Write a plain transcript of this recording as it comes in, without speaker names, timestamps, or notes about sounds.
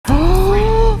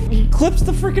clips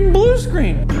the freaking blue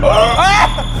screen.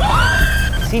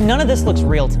 See, none of this looks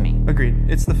real to me. Agreed,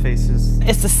 it's the faces.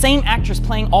 It's the same actress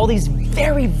playing all these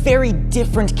very, very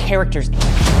different characters.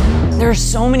 There are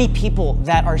so many people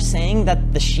that are saying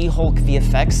that the She-Hulk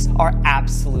VFX are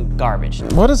absolute garbage.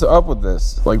 What is up with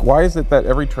this? Like, why is it that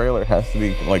every trailer has to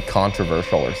be like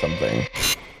controversial or something?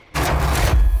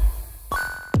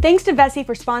 Thanks to Vessi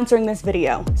for sponsoring this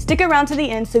video. Stick around to the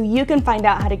end so you can find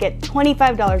out how to get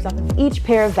 $25 off of each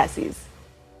pair of Vessis.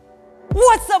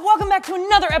 What's up? Welcome back to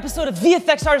another episode of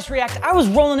VFX Artist React. I was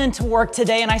rolling into work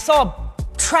today and I saw a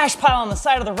trash pile on the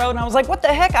side of the road and I was like, what the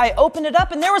heck? I opened it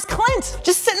up and there was Clint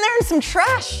just sitting there in some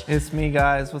trash. It's me,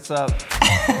 guys. What's up?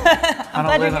 I'm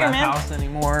I don't live in a house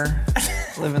anymore.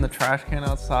 I live in the trash can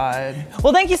outside.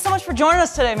 Well, thank you so much for joining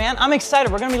us today, man. I'm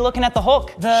excited. We're gonna be looking at the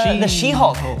Hulk, the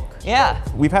She-Hulk. Yeah.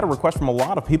 We've had a request from a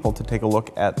lot of people to take a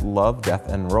look at Love, Death,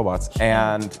 and Robots.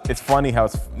 And it's funny how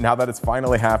now that it's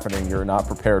finally happening, you're not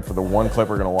prepared for the one clip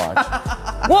we're gonna watch.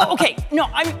 Well, okay, no,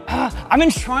 I've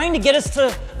been trying to get us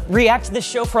to react to this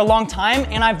show for a long time,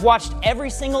 and I've watched every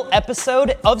single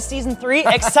episode of season 3,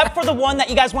 except for the one that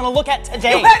you guys want to look at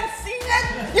today. You hadn't seen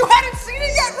it? You hadn't seen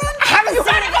it yet, Wren? I haven't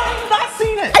seen it. I've not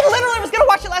seen it. I literally was gonna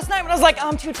watch it last night, but I was like, oh,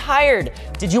 I'm too tired.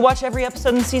 Did you watch every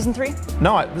episode in season 3?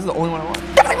 No, this is the only one I watched.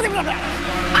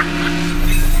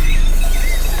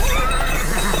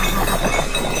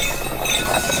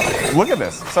 Look at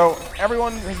this. So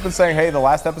everyone has been saying, hey, the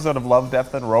last episode of Love,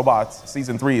 Death, and Robots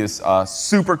season 3 is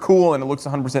super cool and it looks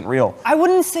 100% real. I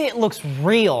wouldn't say it looks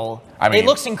real. I mean, it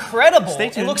looks incredible. Stay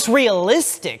tuned. It looks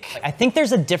realistic. I think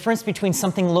there's a difference between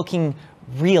something looking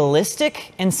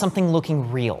realistic and something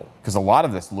looking real. Because a lot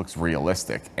of this looks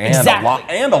realistic. And Exactly. a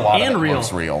lot of it real.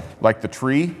 looks real. Like the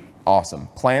tree, awesome.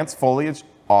 Plants, foliage,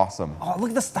 awesome. Oh, look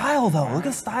at the style, though. Look at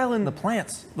the style in the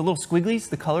plants. The little squigglies,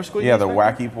 the color squigglies. Yeah, the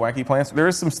wacky plants. There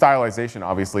is some stylization,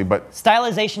 obviously, but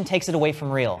Stylization takes it away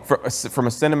from real. from a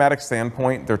cinematic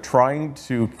standpoint, they're trying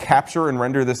to capture and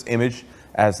render this image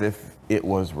as if it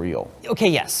was real. Okay,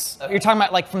 yes. You're talking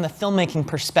about like from the filmmaking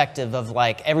perspective of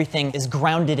like everything is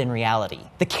grounded in reality.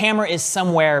 The camera is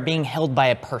somewhere being held by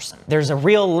a person. There's a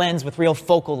real lens with real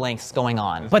focal lengths going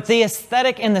on. But the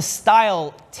aesthetic and the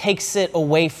style takes it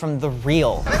away from the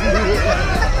real.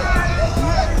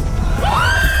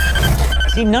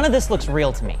 See, none of this looks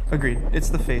real to me. Agreed, it's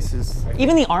the faces.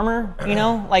 Even the armor, you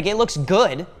know, like it looks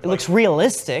good. It looks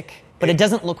realistic, but it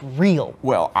doesn't look real.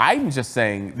 Well, I'm just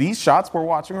saying, these shots we're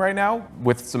watching right now,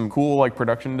 with some cool like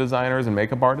production designers and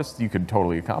makeup artists, you could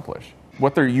totally accomplish.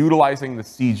 What they're utilizing the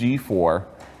CG for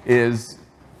is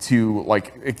to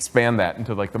like expand that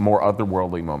into like the more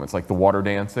otherworldly moments, like the water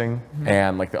dancing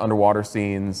and like the underwater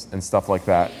scenes and stuff like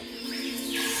that.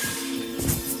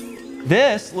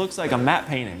 This looks like a matte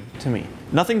painting to me.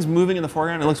 Nothing's moving in the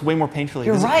foreground. It looks way more painterly.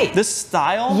 You're right. This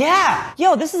style. Yeah.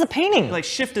 Yo, this is a painting. Like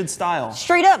shifted style.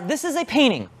 Straight up, this is a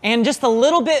painting. And just a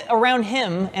little bit around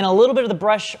him and a little bit of the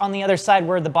brush on the other side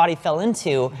where the body fell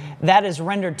into, that is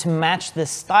rendered to match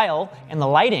this style and the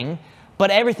lighting.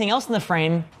 But everything else in the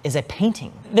frame is a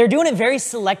painting. They're doing it very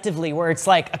selectively where it's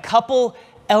like a couple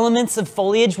elements of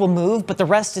foliage will move, but the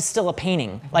rest is still a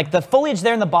painting. Like the foliage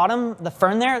there in the bottom, the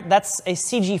fern there, that's a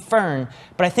CG fern,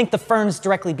 but I think the ferns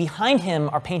directly behind him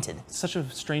are painted. It's such a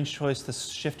strange choice to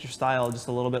shift your style just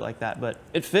a little bit like that, but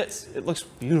it fits. It looks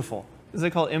beautiful. Is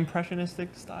it called impressionistic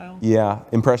style? Yeah,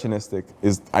 impressionistic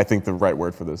is, I think, the right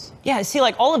word for this. Yeah, see,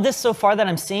 like all of this so far that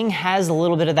I'm seeing has a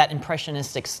little bit of that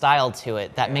impressionistic style to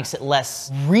it that makes it less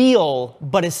real,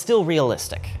 but is still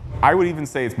realistic. I would even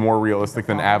say it's more realistic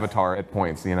than Avatar at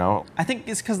points, you know? I think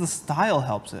it's because the style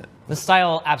helps it. The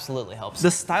style absolutely helps.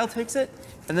 The style takes it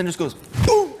and then just goes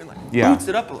boom and like boots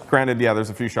it up a lot. Granted, yeah, there's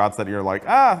a few shots that you're like,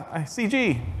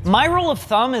 CG. My rule of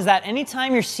thumb is that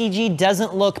anytime your CG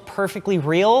doesn't look perfectly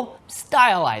real,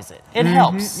 stylize it. It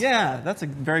helps. Yeah, that's a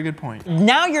very good point.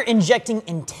 Now you're injecting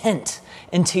intent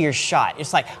into your shot.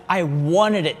 It's like, I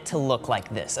wanted it to look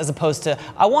like this, as opposed to,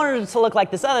 I wanted it to look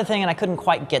like this other thing and I couldn't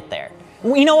quite get there.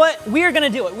 You know what? We are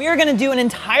gonna do it. We are gonna do an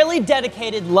entirely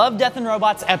dedicated Love, Death, and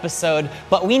Robots episode,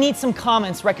 but we need some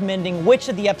comments recommending which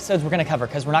of the episodes we're gonna cover,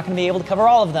 because we're not gonna be able to cover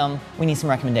all of them. We need some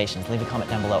recommendations. Leave a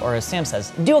comment down below, or as Sam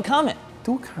says, do a comment.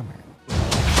 Do a comment.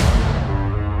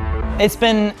 It's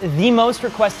been the most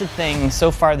requested thing so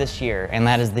far this year, and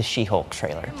that is the She-Hulk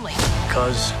trailer.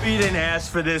 Cause we didn't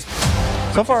ask for this.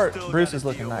 So far, Bruce is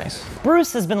looking nice.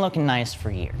 Bruce has been looking nice for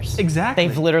years. Exactly.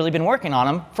 They've literally been working on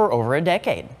him for over a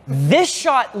decade. This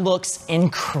shot looks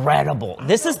incredible.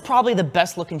 This is probably the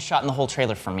best looking shot in the whole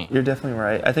trailer for me. You're definitely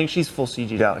right. I think she's full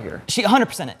CG'd out here. She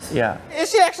 100% is. Yeah.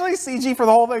 Is she actually CG for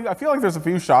the whole thing? I feel like there's a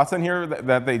few shots in here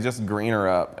that they just green her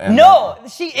up. And No,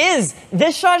 she is.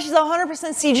 This shot, she's 100%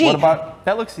 CG. What about?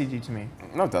 That looks CG to me.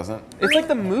 No, it doesn't. It's like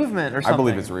the movement or something. I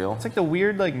believe it's real. It's like the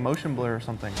weird like motion blur or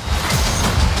something.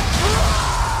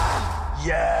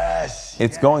 Yes!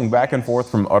 It's going back and forth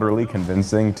from utterly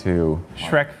convincing to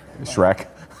Shrek.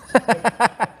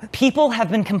 People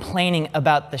have been complaining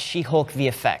about the She-Hulk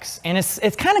VFX, and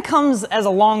it kind of comes as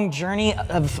a long journey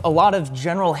of a lot of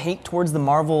general hate towards the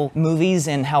Marvel movies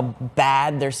and how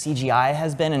bad their CGI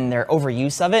has been and their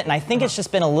overuse of it, and I think it's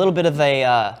just been a little bit of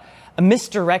a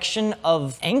misdirection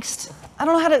of angst. I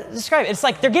don't know how to describe it. It's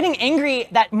like they're getting angry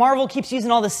that Marvel keeps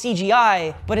using all the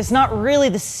CGI, but it's not really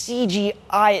the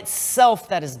CGI itself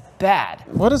that is bad.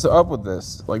 What is up with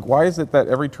this? Like, why is it that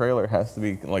every trailer has to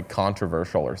be like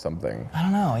controversial or something? I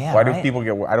don't know, yeah. Why right? do people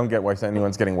get? I don't get why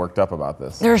anyone's getting worked up about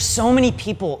this. There are so many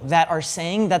people that are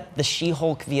saying that the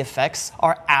She-Hulk VFX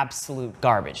are absolute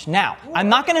garbage. Now, I'm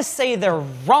not gonna say they're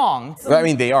wrong. I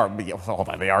mean, they are. Hold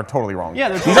on, they are totally wrong. Yeah,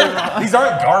 they're totally wrong. These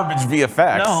aren't garbage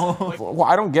VFX. No. Well,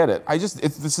 I don't get it.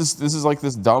 This is like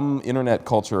this dumb internet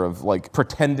culture of like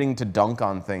pretending to dunk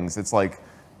on things. It's like,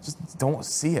 just don't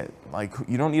see it. Like,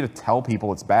 you don't need to tell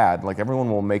people it's bad. Like, everyone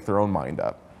will make their own mind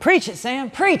up. Preach it, Sam,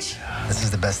 preach. This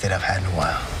is the best date I've had in a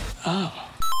while. Oh.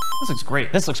 This looks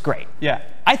great. This looks great. Yeah.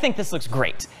 I think this looks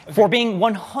great for being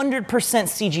 100%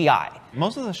 CGI.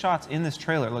 Most of the shots in this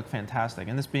trailer look fantastic,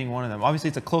 and this being one of them. Obviously,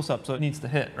 it's a close-up, so it needs to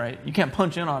hit, right? You can't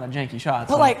punch in on a janky shot.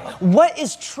 But like, what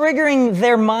is triggering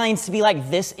their minds to be like,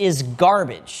 this is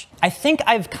garbage? I think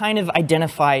I've kind of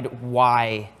identified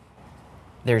why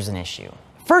there's an issue.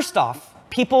 First off,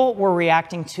 people were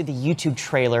reacting to the YouTube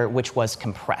trailer, which was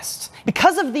compressed.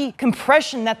 Because of the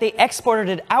compression that they exported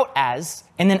it out as,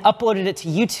 and then uploaded it to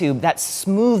YouTube, that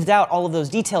smoothed out all of those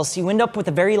details, so you end up with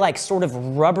a very like sort of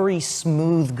rubbery,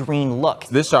 smooth green look.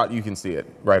 This shot, you can see it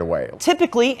right away.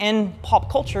 Typically in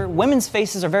pop culture, women's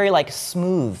faces are very like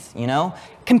smooth, you know?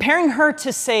 Comparing her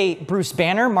to, say, Bruce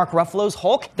Banner, Mark Ruffalo's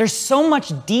Hulk, there's so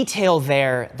much detail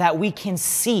there that we can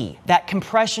see that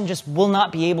compression just will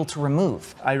not be able to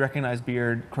remove. I recognize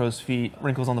beard, crow's feet,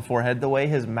 wrinkles on the forehead, the way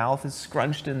his mouth is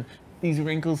scrunched and these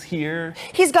wrinkles here.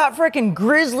 He's got frickin'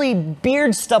 grizzly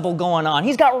beard stubble going on.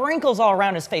 He's got wrinkles all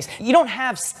around his face. You don't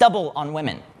have stubble on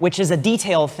women, which is a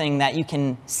detail thing that you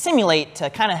can simulate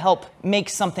to kind of help make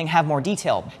something have more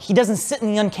detail. He doesn't sit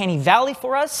in the uncanny valley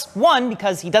for us. One,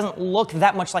 because he doesn't look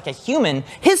that much like a human.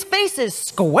 His face is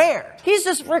square. He's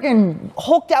just frickin'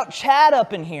 hulked out Chad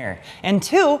up in here. And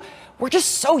two, we're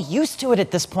just so used to it at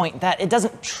this point that it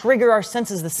doesn't trigger our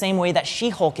senses the same way that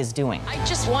She-Hulk is doing. I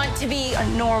just want to be a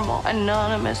normal,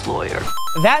 anonymous lawyer.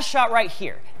 That shot right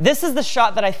here. This is the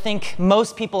shot that I think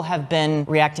most people have been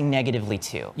reacting negatively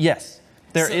to. Yes.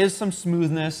 There is some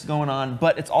smoothness going on,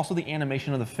 but it's also the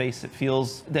animation of the face. It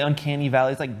feels the uncanny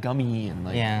valley. It's like gummy and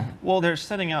like. Yeah. Well, they're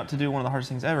setting out to do one of the hardest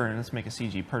things ever, and let's make a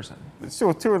CG person.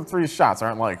 So two or three shots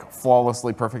aren't like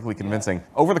flawlessly, perfectly convincing.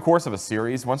 Over the course of a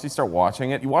series, once you start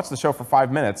watching it, you watch the show for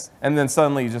 5 minutes, and then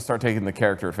suddenly you just start taking the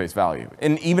character at face value.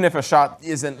 And even if a shot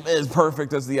isn't as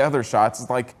perfect as the other shots, it's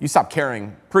like you stop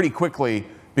caring pretty quickly,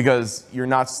 because you're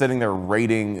not sitting there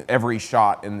rating every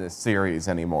shot in this series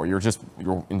anymore. You're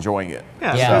enjoying it.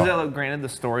 Yeah. So, granted, the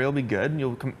story will be good,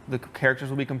 and the characters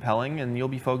will be compelling, and you'll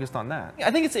be focused on that.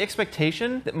 I think it's the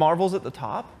expectation that Marvel's at the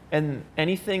top, and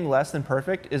anything less than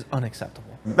perfect is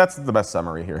unacceptable. That's the best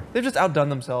summary here. They've just outdone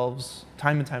themselves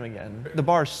time and time again. The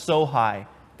bar is so high.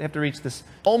 They have to reach this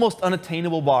almost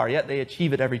unattainable bar, yet they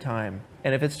achieve it every time.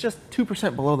 And if it's just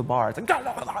 2% below the bar, it's like,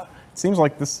 It seems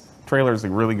like this trailer is a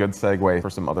really good segue for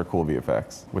some other cool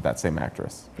VFX with that same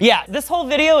actress. Yeah, this whole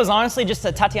video is honestly just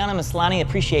a Tatiana Maslany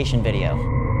appreciation video.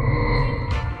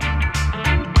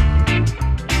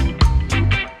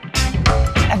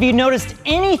 Have you noticed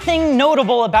anything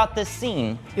notable about this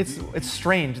scene? It's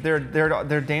strange.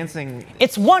 They're dancing.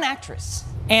 It's one actress.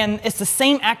 And it's the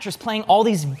same actress playing all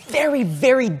these very,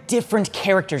 very different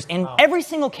characters. And every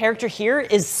single character here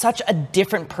is such a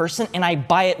different person, and I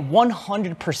buy it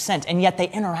 100%, and yet they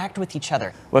interact with each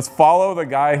other. Let's follow the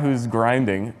guy who's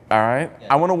grinding, all right?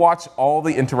 Yeah. I want to watch all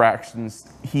the interactions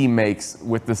he makes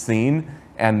with the scene,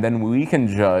 and then we can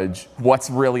judge what's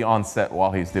really on set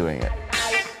while he's doing it.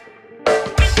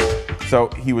 So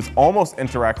he was almost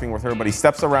interacting with her, but he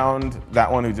steps around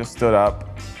that one who just stood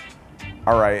up.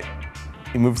 All right.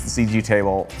 He moves the CG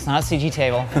table. It's not a CG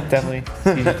table. Definitely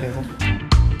CG table.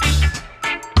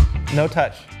 No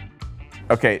touch.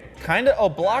 Okay. Kind of, oh,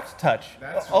 blocked touch.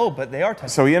 Oh, but they are touching.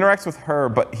 So he interacts with her,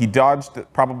 but he dodged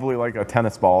probably like a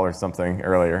tennis ball or something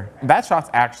earlier. That shot's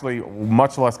actually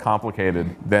much less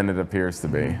complicated than it appears to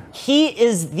be. He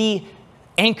is the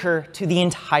anchor to the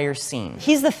entire scene.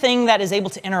 He's the thing that is able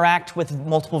to interact with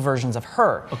multiple versions of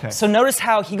her. Okay. So notice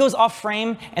how he goes off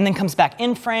frame and then comes back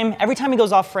in frame. Every time he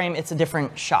goes off frame, it's a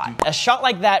different shot. A shot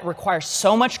like that requires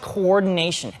so much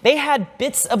coordination. They had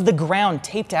bits of the ground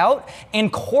taped out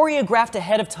and choreographed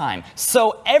ahead of time.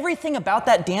 So everything about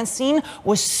that dance scene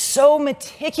was so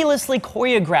meticulously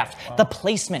choreographed. Wow. The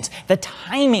placement, the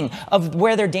timing of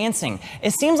where they're dancing.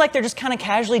 It seems like they're just kind of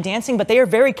casually dancing, but they are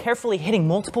very carefully hitting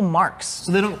multiple marks.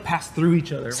 So they don't pass through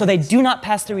each other. So they do not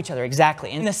pass through each other,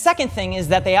 exactly. And the second thing is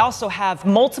that they also have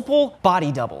multiple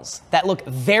body doubles that look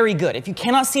very good. If you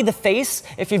cannot see the face,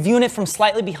 if you're viewing it from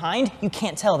slightly behind, you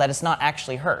can't tell that it's not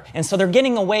actually her. And so they're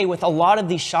getting away with a lot of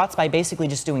these shots by basically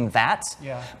just doing that.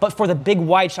 Yeah. But for the big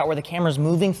wide shot where the camera's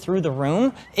moving through the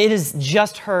room, it is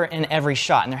just her in every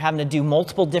shot. And they're having to do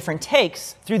multiple different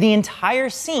takes through the entire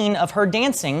scene of her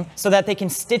dancing so that they can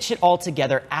stitch it all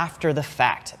together after the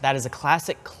fact. That is a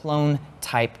classic clone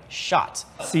type shot.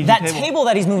 CG that table. table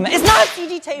that he's moving, it's not a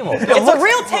CG table. It's a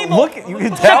real table. Look, you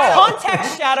can The tell.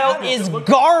 context shadow is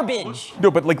garbage. No,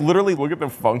 but like literally look at the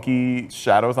funky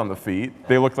shadows on the feet.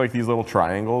 They look like these little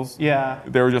triangles. Yeah.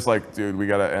 They were just like, dude, we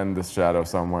gotta end this shadow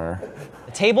somewhere.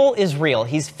 The table is real.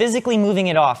 He's physically moving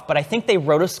it off, but I think they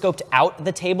rotoscoped out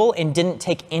the table and didn't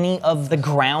take any of the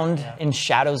ground and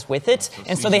shadows with it.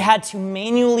 And so they had to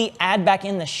manually add back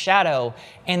in the shadow,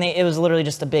 and it was literally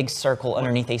just a big circle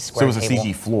underneath a square table. So it was a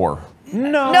CG floor.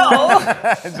 No. No.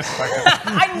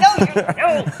 I know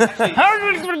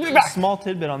you. Small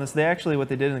tidbit on this. They actually, what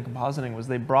they did in the compositing was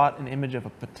they brought an image of a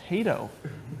potato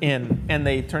in, and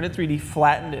they turned it 3D,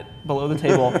 flattened it below the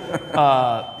table,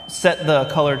 set the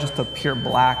color just to pure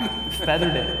black,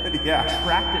 feathered it,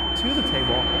 tracked it to the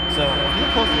table. So if you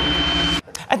look closely,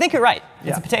 I think you're right. It's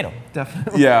Yeah. a potato.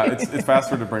 definitely. Yeah, it's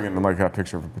faster to bring in like a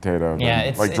picture of a potato. Yeah, than,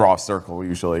 it's- like draw a circle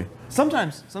usually.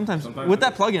 Sometimes with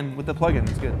that plugin,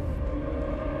 it's good.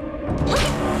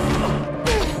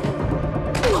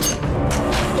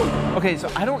 Okay,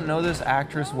 so I don't know this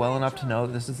actress well enough to know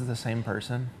that this is the same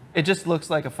person. It just looks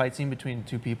like a fight scene between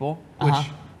two people, which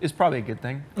is probably a good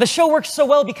thing. The show works so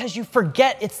well because you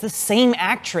forget it's the same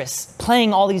actress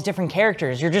playing all these different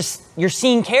characters. You're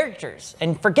seeing characters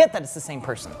and forget that it's the same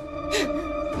person. Be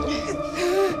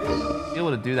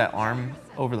able to do that arm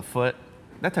over the foot,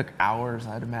 that took hours,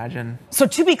 I'd imagine. So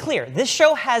to be clear, this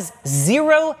show has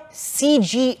 0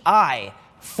 CGI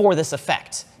for this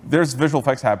effect. There's visual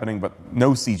effects happening, but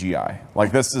no CGI.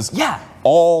 Like this is Yeah.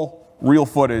 all real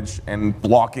footage and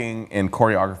blocking and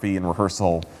choreography and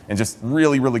rehearsal and just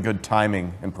really, really good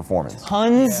timing and performance.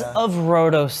 Tons of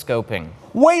rotoscoping.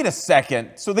 Wait a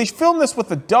second. So they filmed this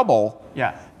with a double.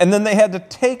 Yeah. And then they had to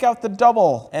take out the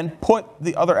double and put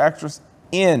the other actress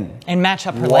in. And match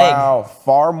up her leg. Wow,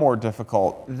 far more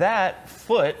difficult. That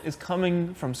foot is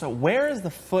coming from, so where is the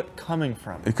foot coming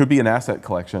from? It could be an asset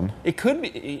collection. It could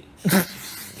be.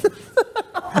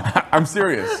 I'm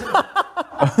serious.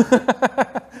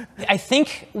 I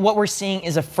think what we're seeing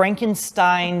is a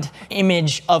Frankenstein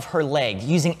image of her leg,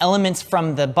 using elements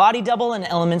from the body double and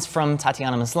elements from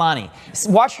Tatiana Maslany.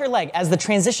 Watch her leg. As the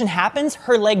transition happens,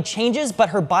 her leg changes, but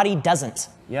her body doesn't.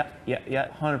 Yeah,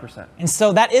 100%. And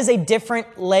so that is a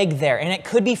different leg there. And it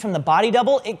could be from the body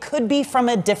double, it could be from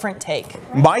a different take.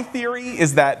 My theory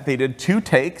is that they did 2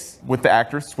 takes with the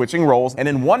actress switching roles, and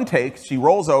in one take, she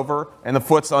rolls over and the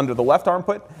foot's under the left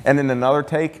armpit, and in another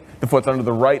take, the foot's under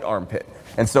the right armpit.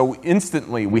 And so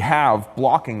instantly we have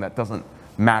blocking that doesn't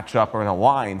match up or in a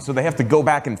line, so they have to go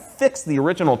back and fix the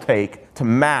original take to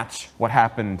match what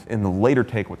happened in the later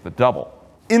take with the double.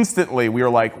 Instantly we were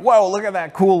like, whoa, look at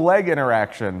that cool leg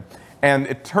interaction. And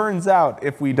it turns out,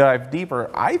 if we dive deeper,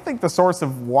 I think the source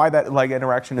of why that leg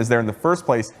interaction is there in the first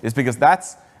place is because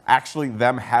that's actually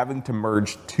them having to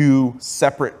merge 2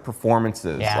 separate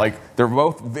performances. Yeah. Like they're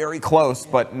both very close,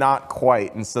 but not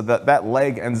quite. And so that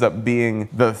leg ends up being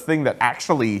the thing that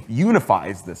actually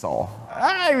unifies this all.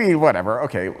 I mean, whatever,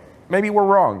 okay. Maybe we're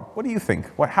wrong. What do you think?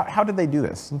 How did they do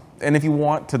this? And if you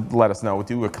want to let us know,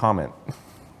 do a comment.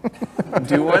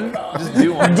 Do one? Just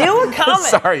do one. Do a comment.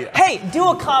 Sorry. Hey, do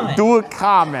a comment. Do a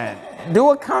comment. Do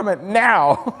a comment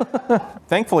now.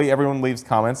 Thankfully, everyone leaves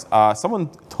comments. Someone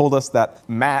told us that,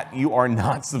 Matt, you are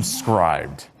not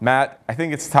subscribed. Matt, I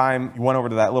think it's time you went over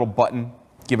to that little button,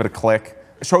 give it a click.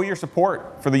 Show your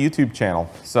support for the YouTube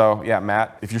channel. So yeah,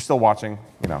 Matt, if you're still watching,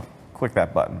 click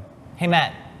that button. Hey,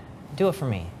 Matt, do it for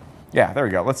me. Yeah, there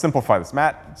we go. Let's simplify this.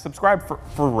 Matt, subscribe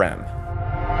for Wren.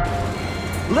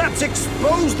 Let's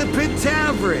expose the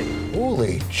Pentaverate.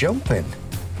 Holy jumping.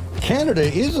 Canada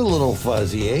is a little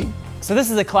fuzzy, eh? So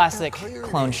this is a classic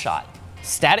clone shot.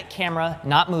 Static camera,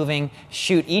 not moving,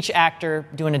 shoot each actor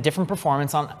doing a different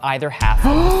performance on either half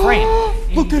of the frame.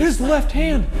 Look at his left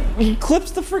hand. He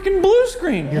clips the freaking blue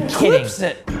screen. You're clips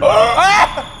kidding. it.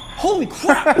 Holy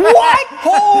crap. What?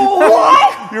 Oh,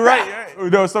 what? You're right.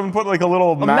 No, someone put like a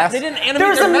little mask. They didn't animate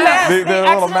There's their a mask. They- They they're a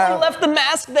little accidentally mask. left the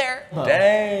mask there.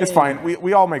 Dang. It's fine.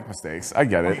 We all make mistakes. I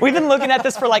get it. We've been looking at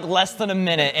this for like less than a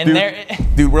minute, and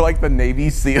Dude, we're like the Navy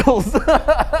SEAls.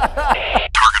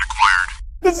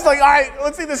 This is like, all right,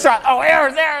 let's see the shot. Oh,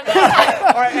 errors.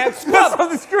 All right, and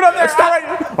something screwed up there.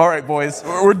 All right, boys,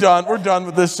 we're done. We're done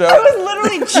with this show. I was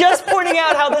literally just pointing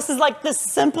out how this is like the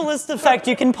simplest effect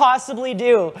you can possibly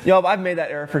do. Yo, I've made that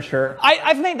error for sure.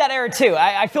 I've made that error too.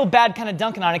 I feel bad kind of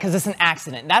dunking on it because it's an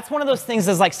accident. That's one of those things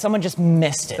that's like someone just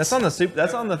missed it. That's on the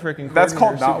freaking. That's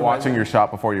called coordinator, not watching supervisor. your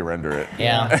shot before you render it.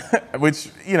 Yeah.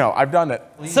 Which, you know, I've done it.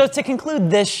 So to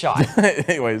conclude this shot,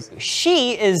 Anyways.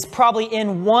 she is probably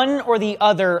in one or the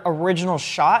other original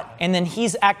shot, and then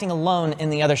he's acting alone in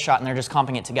the other shot, and they're just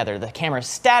comping it together. The camera's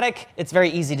static. It's very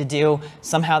easy to do.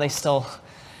 Somehow they still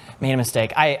made a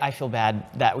mistake. I feel bad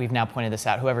that we've now pointed this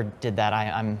out. Whoever did that,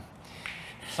 I'm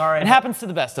Sorry. It happens to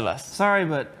the best of us. Sorry,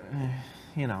 but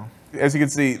you know. As you can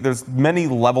see, there's many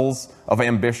levels of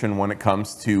ambition when it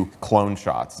comes to clone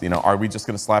shots. You know, are we just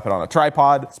gonna slap it on a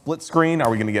tripod, split screen? Are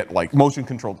we gonna get like motion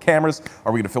controlled cameras?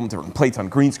 Are we gonna film different plates on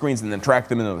green screens and then track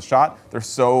them into the shot? There's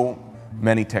so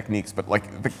many techniques, but like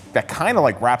that kind of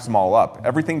like wraps them all up.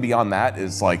 Everything beyond that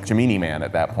is like Gemini Man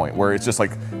at that point, where it's just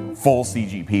like full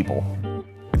CG people.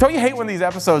 Don't you hate when these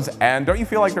episodes end? Don't you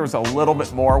feel like there was a little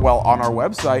bit more? Well, on our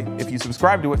website, if you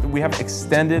subscribe to it, we have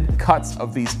extended cuts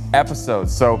of these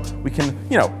episodes, so we can,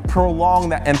 you know, prolong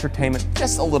that entertainment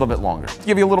just a little bit longer.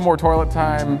 Give you a little more toilet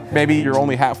time. Maybe you're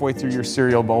only halfway through your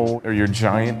cereal bowl or your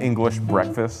giant English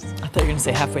breakfast. I thought you were gonna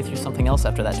say halfway through something else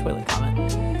after that toilet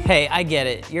comment. Hey, I get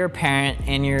it. You're a parent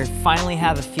and you finally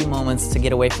have a few moments to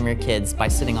get away from your kids by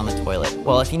sitting on the toilet.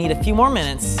 Well, if you need a few more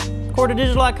minutes,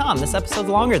 quarterdigital.com. This episode's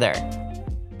longer there.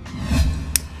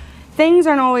 Things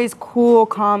aren't always cool,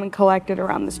 calm, and collected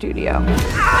around the studio.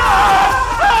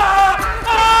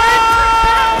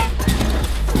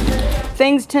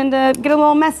 Things tend to get a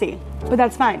little messy, but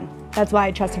that's fine. That's why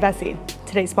I trust Vessi,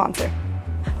 today's sponsor.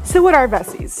 So what are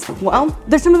Vessis? Well,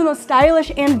 they're some of the most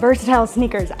stylish and versatile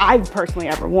sneakers I've personally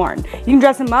ever worn. You can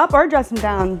dress them up or dress them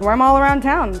down, wear them all around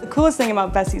town. The coolest thing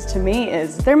about Vessis to me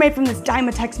is they're made from this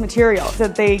Dymatex material, so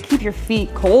that they keep your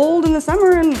feet cold in the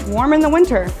summer and warm in the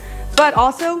winter. But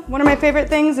also, one of my favorite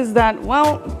things is that,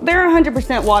 well, they're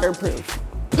 100% waterproof.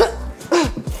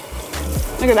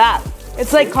 Look at that.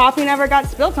 It's like coffee never got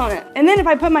spilt on it. And then if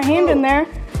I put my hand in there,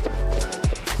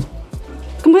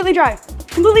 completely dry,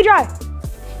 completely dry.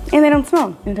 And they don't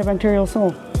smell, antibacterial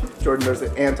soul. Jordan, there's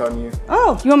an ant on you.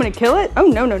 Oh, you want me to kill it? Oh,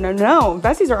 no, no, no, no.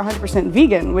 Vessis are 100%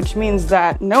 vegan, which means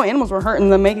that no animals were hurt in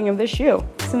the making of this shoe.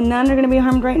 So none are gonna be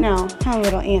harmed right now. How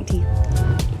little auntie.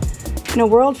 In a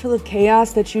world full of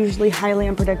chaos that's usually highly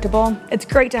unpredictable, it's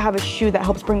great to have a shoe that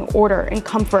helps bring order and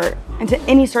comfort into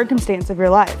any circumstance of your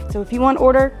life. So if you want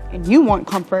order and you want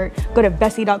comfort, go to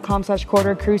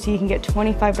Vessi.com/corridorcrew so you can get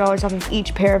 $25 off of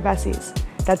each pair of Vessis.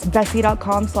 That's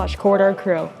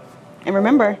Vessi.com/corridorcrew. And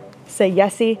remember, say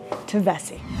yesy to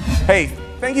Vessi. Hey,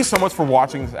 thank you so much for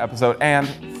watching this episode, and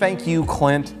thank you,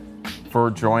 Clint, for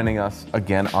joining us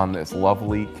again on this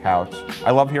lovely couch.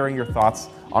 I love hearing your thoughts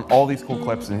on all these cool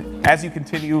clips, and as you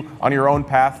continue on your own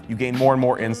path, you gain more and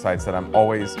more insights that I'm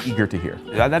always eager to hear.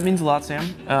 Yeah, that means a lot, Sam.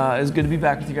 It's good to be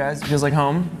back with you guys. It feels like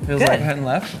home. It feels Good. like I hadn't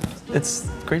left. It's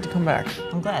great to come back.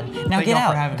 I'm glad. Now Thank get y'all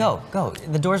for out. having Go, go.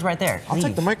 The door's right there. I'll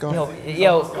take the mic off.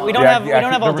 Yo, we don't have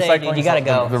all day, dude. You gotta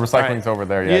go. The recycling's over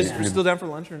there. You Yeah, guys still down for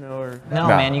lunch or no? Or? No,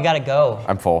 man, you gotta go.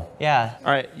 I'm full. Yeah.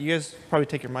 All right, you guys probably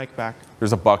take your mic back.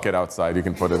 There's a bucket outside. You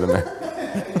can put it in there.